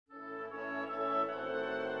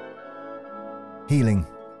Healing.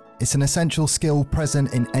 It's an essential skill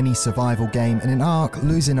present in any survival game, and in Ark,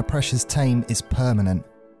 losing a precious tame is permanent.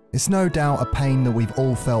 It's no doubt a pain that we've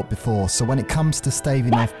all felt before, so when it comes to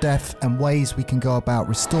staving off death and ways we can go about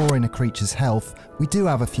restoring a creature's health, we do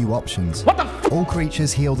have a few options. All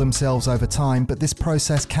creatures heal themselves over time, but this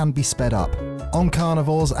process can be sped up. On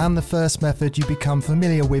carnivores, and the first method you become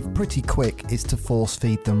familiar with pretty quick is to force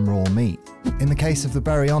feed them raw meat. In the case of the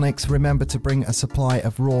baryonyx, remember to bring a supply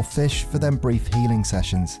of raw fish for them brief healing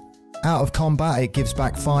sessions. Out of combat, it gives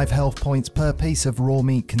back 5 health points per piece of raw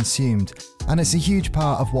meat consumed, and it's a huge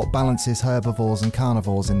part of what balances herbivores and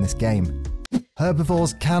carnivores in this game.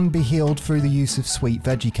 Herbivores can be healed through the use of sweet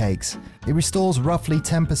veggie cakes. It restores roughly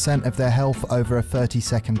 10% of their health over a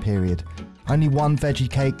 30-second period. Only one veggie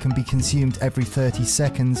cake can be consumed every 30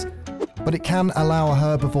 seconds, but it can allow a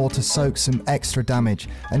herbivore to soak some extra damage,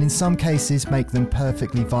 and in some cases make them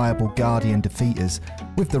perfectly viable guardian defeaters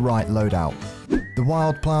with the right loadout. The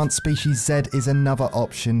wild plant species Z is another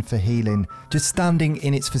option for healing. Just standing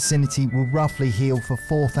in its vicinity will roughly heal for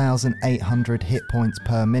 4,800 hit points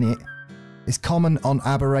per minute. It's common on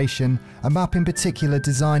Aberration, a map in particular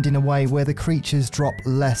designed in a way where the creatures drop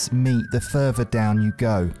less meat the further down you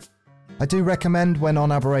go. I do recommend when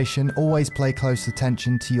on Aberration, always pay close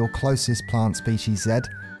attention to your closest plant species Z,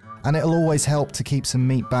 and it'll always help to keep some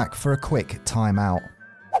meat back for a quick time out.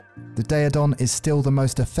 The Daedon is still the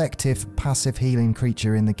most effective passive healing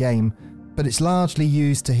creature in the game, but it's largely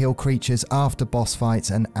used to heal creatures after boss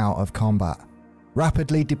fights and out of combat,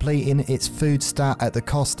 rapidly depleting its food stat at the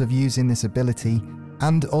cost of using this ability,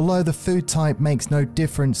 and although the food type makes no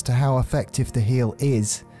difference to how effective the heal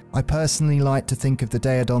is, I personally like to think of the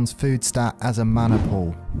Daedon's food stat as a mana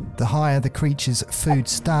pool. The higher the creature's food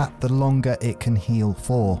stat, the longer it can heal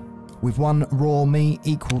for, with 1 raw meat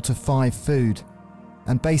equal to 5 food,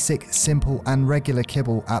 and basic, simple and regular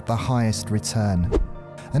kibble at the highest return.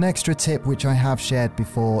 An extra tip which I have shared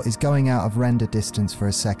before is going out of render distance for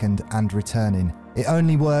a second and returning. It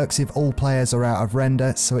only works if all players are out of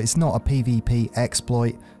render, so it's not a PvP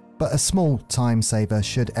exploit, but a small time saver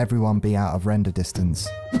should everyone be out of render distance.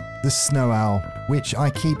 The Snow Owl, which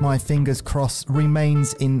I keep my fingers crossed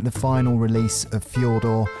remains in the final release of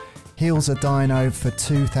Fjordor, heals a dino for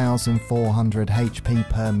 2,400 HP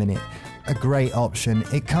per minute. A great option.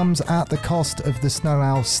 It comes at the cost of the Snow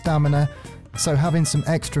Owl's stamina, so having some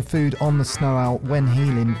extra food on the Snow Owl when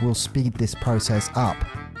healing will speed this process up.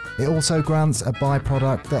 It also grants a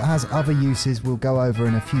byproduct that has other uses we'll go over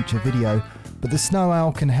in a future video, but the Snow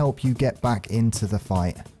Owl can help you get back into the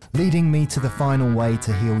fight, leading me to the final way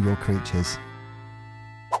to heal your creatures.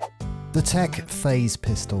 The Tech Phase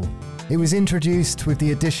Pistol. It was introduced with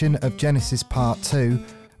the addition of Genesis Part 2,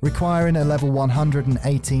 requiring a level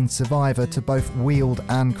 118 survivor to both wield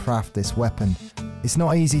and craft this weapon. It's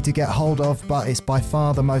not easy to get hold of, but it's by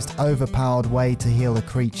far the most overpowered way to heal a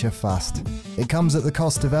creature fast. It comes at the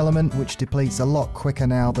cost of element, which depletes a lot quicker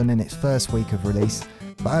now than in its first week of release,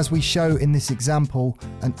 but as we show in this example,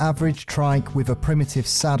 an average trike with a primitive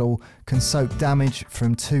saddle can soak damage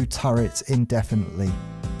from 2 turrets indefinitely.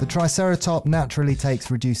 The Triceratop naturally takes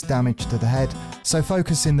reduced damage to the head, so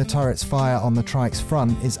focusing the turret's fire on the trike's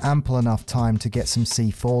front is ample enough time to get some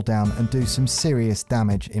C4 down and do some serious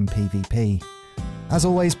damage in PvP. As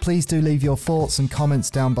always, please do leave your thoughts and comments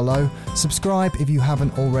down below, subscribe if you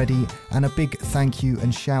haven't already, and a big thank you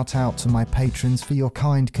and shout out to my patrons for your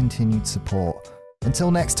kind continued support. Until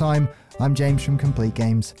next time, I'm James from Complete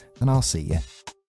Games, and I'll see you.